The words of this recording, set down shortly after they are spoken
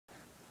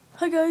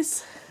Hi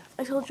guys,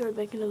 I told you I'd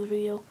make another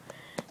video.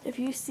 If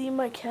you see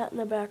my cat in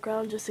the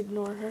background, just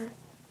ignore her.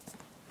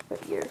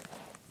 Right here.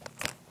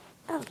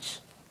 Ouch.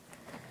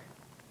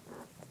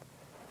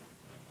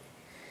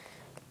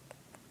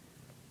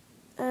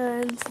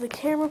 And the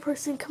camera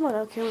person, come on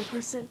out, camera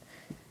person.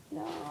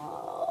 No.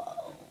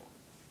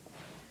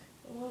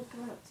 Oh,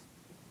 come out.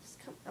 Just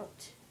come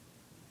out.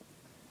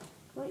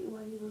 Come out, you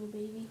whiny little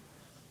baby.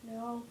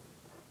 No.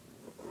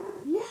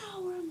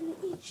 Now or I'm gonna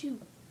eat you.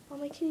 Oh,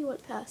 my kitty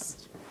went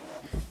past.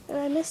 And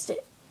I missed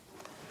it.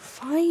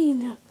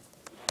 Fine.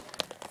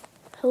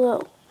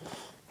 Hello.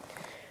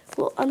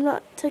 Well, I'm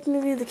not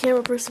technically the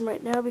camera person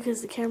right now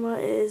because the camera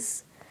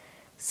is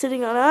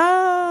sitting on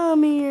a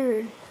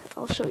mirror.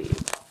 I'll show you.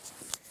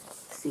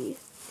 See,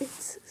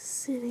 it's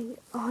sitting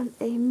on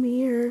a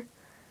mirror,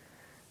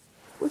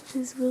 which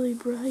is really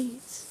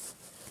bright.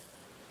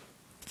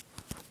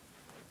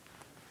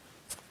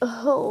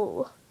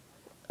 Oh.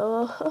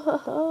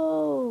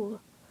 Oh.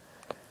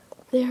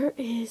 There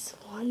is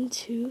 1,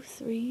 2,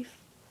 3.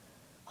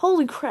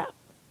 Holy crap.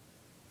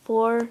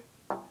 4,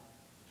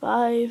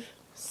 5,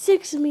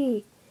 6 of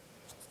me.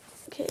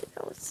 Okay,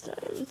 now it's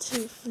time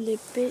to flip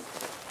it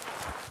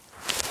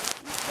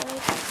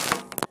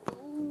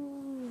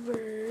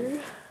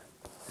over.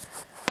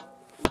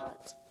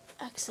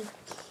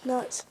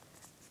 Not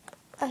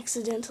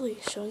accidentally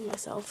showing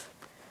myself.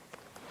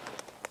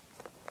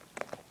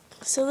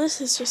 So this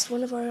is just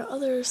one of our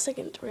other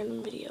second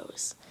random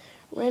videos.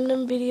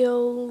 Random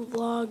video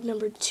vlog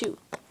number 2.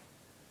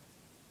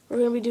 We're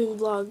going to be doing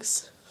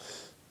vlogs.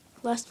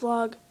 Last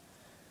vlog.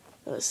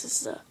 No, this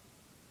is the...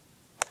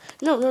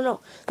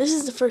 No. This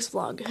is the first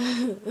vlog.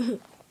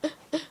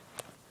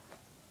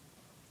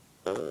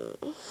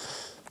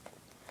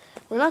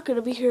 We're not going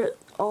to be here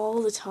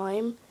all the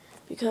time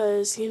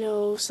because, you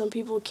know, some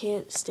people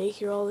can't stay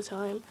here all the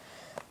time.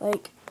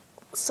 Like,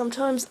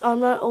 sometimes I'm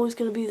not always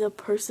going to be the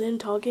person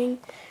talking,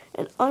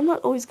 and I'm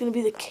not always going to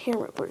be the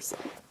camera person.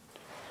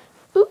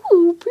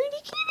 Ooh, pretty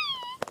kitty!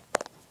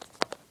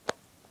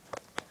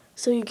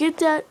 So you get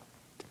that?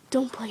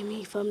 Don't blame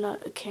me if I'm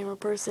not a camera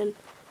person.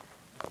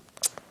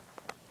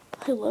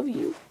 I love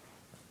you.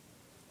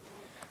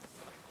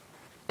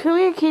 Come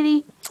here,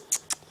 kitty.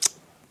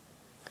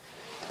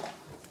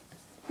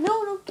 No,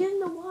 don't get in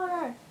the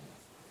water.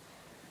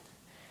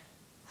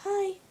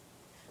 Hi.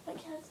 My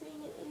cat's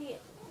being an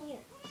idiot. Come here.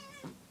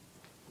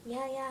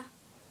 Yeah.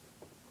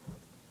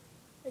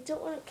 I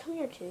don't want to. Come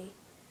here, kitty.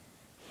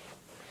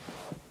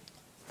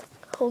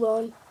 Hold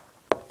on.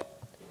 Come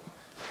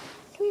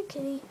here,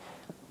 kitty.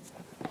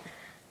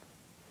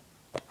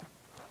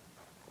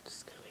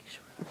 Just gotta make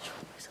sure I'm not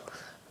showing myself.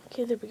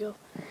 Okay, there we go.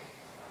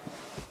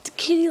 The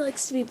kitty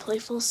likes to be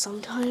playful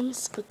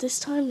sometimes, but this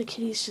time the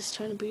kitty's just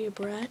trying to be a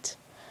brat.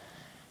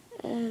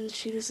 And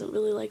she doesn't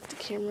really like the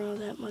camera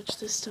that much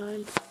this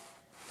time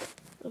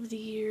of the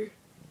year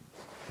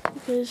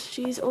because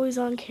she's always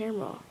on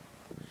camera.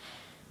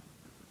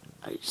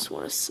 I just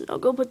want to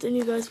snuggle, but then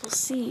you guys will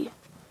see.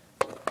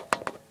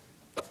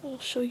 I'll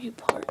show you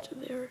part of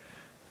there.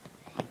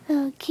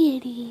 Oh,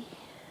 kitty.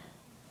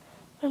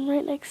 I'm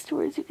right next to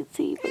her, as you can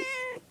see, but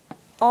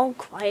all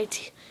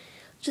quiet.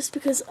 Just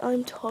because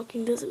I'm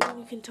talking doesn't mean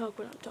you can talk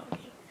when I'm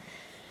talking.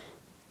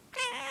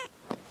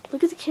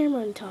 Look at the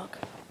camera and talk.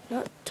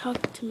 Not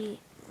talk to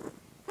me.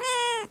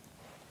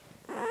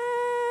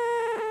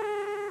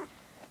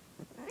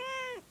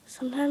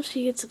 Sometimes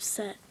she gets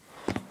upset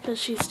because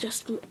she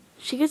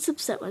gets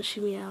upset when she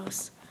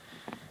meows.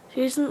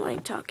 She doesn't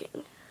like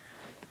talking.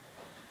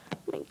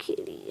 My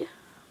kitty.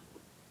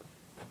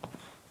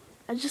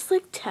 I just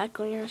like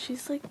tackling her.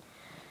 She's like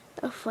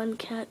a fun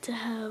cat to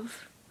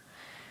have.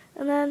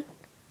 And then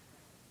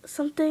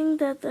something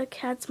that the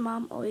cat's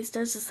mom always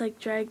does is like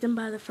drag them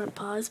by the front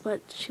paws,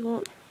 but she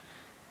won't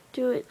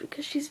do it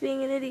because she's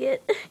being an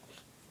idiot.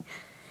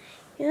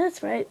 Yeah,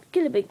 that's right.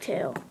 Get a big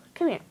tail.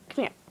 Come here.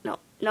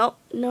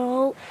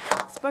 No.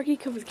 Sparky,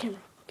 cover the camera.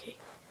 Okay.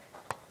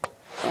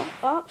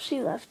 Oh,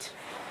 she left.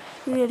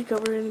 We need to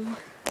cover it anymore.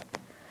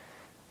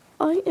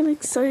 I am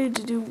excited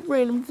to do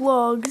random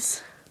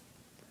vlogs.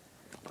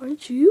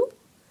 Aren't you?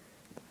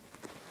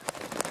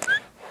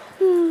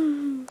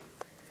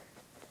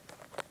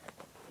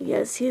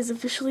 Yes, he is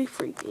officially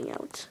freaking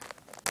out.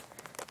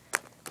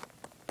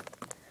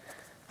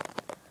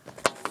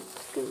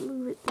 Just gonna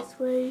move it this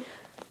way.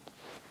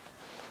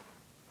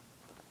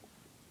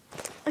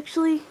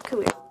 Actually,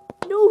 come here.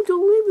 No,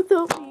 don't leave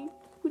without me.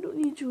 We don't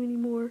need you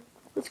anymore.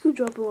 Let's go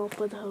drop him off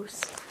by the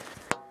house.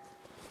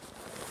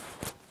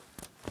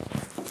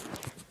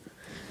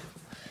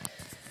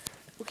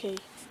 Okay,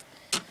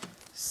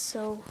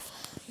 so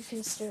you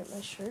can stare at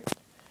my shirt.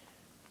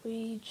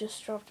 We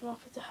just dropped him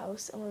off at the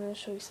house, and we're going to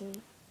show you some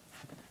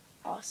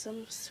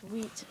awesome,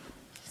 sweet,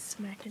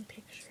 smacking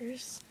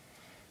pictures.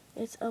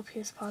 It's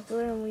LPS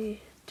Popular, and we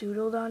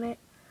doodled on it.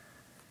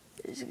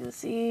 As you can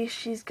see,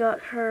 she's got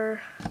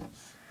her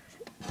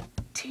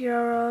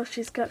tiara,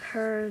 she's got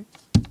her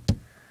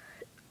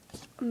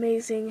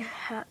amazing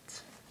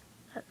hat.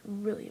 That's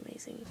really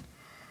amazing.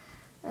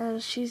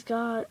 And she's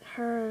got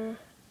her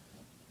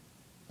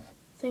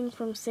thing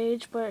from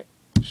Sage, but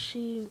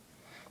she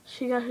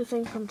got her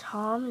thing from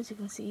Tom, as you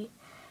can see.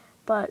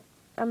 But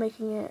I'm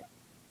making it,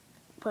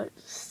 but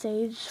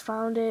Sage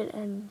found it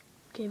and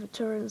gave it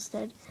to her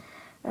instead.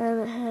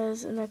 And it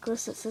has a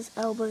necklace that says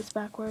L, but it's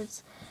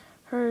backwards.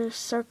 Her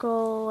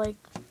circle, like,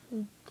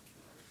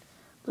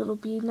 little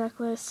bead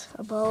necklace,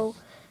 a bow,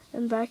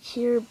 and back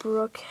here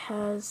Brooke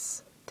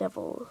has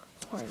devil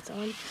horns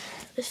on.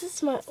 This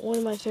is one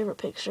of my favorite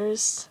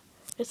pictures.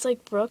 It's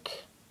like Brooke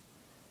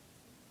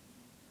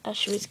as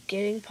she was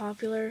getting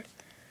popular.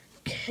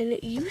 Can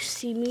you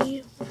see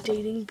me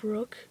dating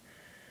Brooke?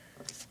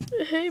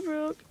 Hey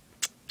Brooke.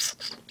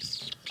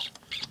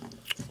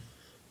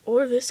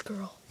 Or this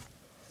girl.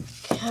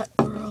 Cat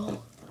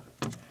girl.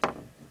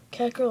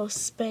 Cat girl is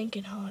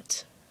spanking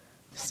hot.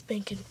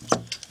 Spanking.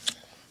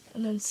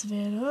 And then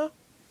Savannah.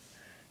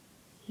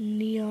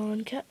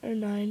 Neon cat or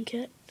Nine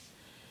cat.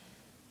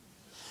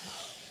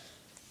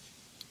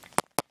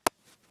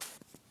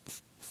 You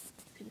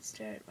can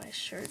stare at my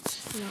shirt,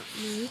 not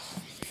me.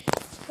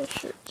 My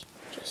shirt.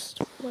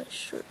 Just my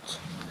shirt.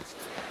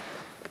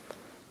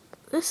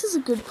 This is a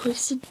good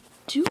place to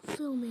do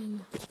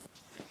filming.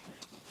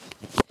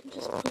 You can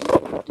just put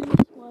it up to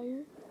this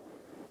wire.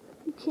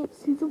 You can't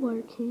see the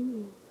wire, can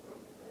you?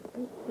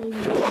 Maybe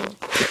you can.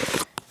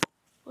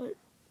 But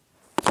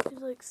you can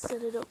like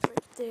set it up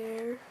right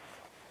there.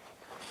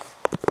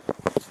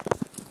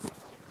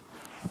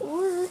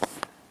 Or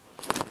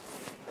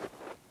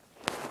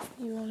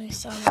you only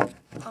saw my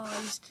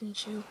eyes,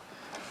 didn't you?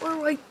 Or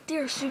right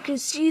there so you can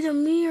see the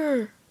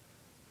mirror.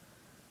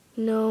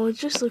 No, it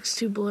just looks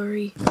too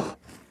blurry.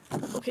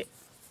 Okay,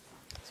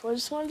 so I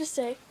just wanted to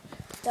say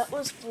that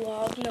was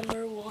vlog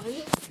number 1.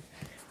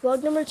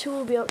 Vlog number 2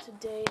 will be out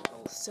today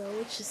also,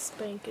 which is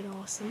spanking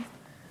awesome.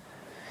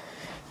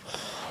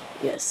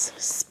 Yes,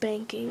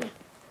 spanking.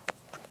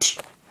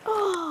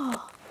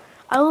 Oh,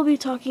 I will be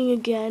talking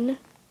again.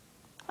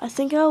 I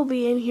think I will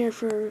be in here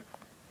for,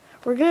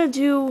 we're gonna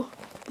do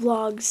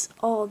vlogs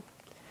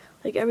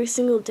like every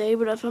single day,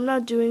 but if I'm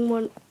not doing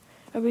one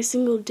every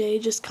single day,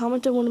 just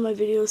comment on one of my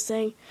videos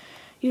saying,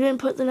 you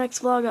didn't put the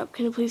next vlog up,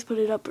 can you please put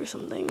it up or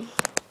something?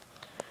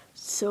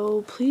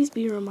 So please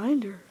be a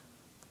reminder.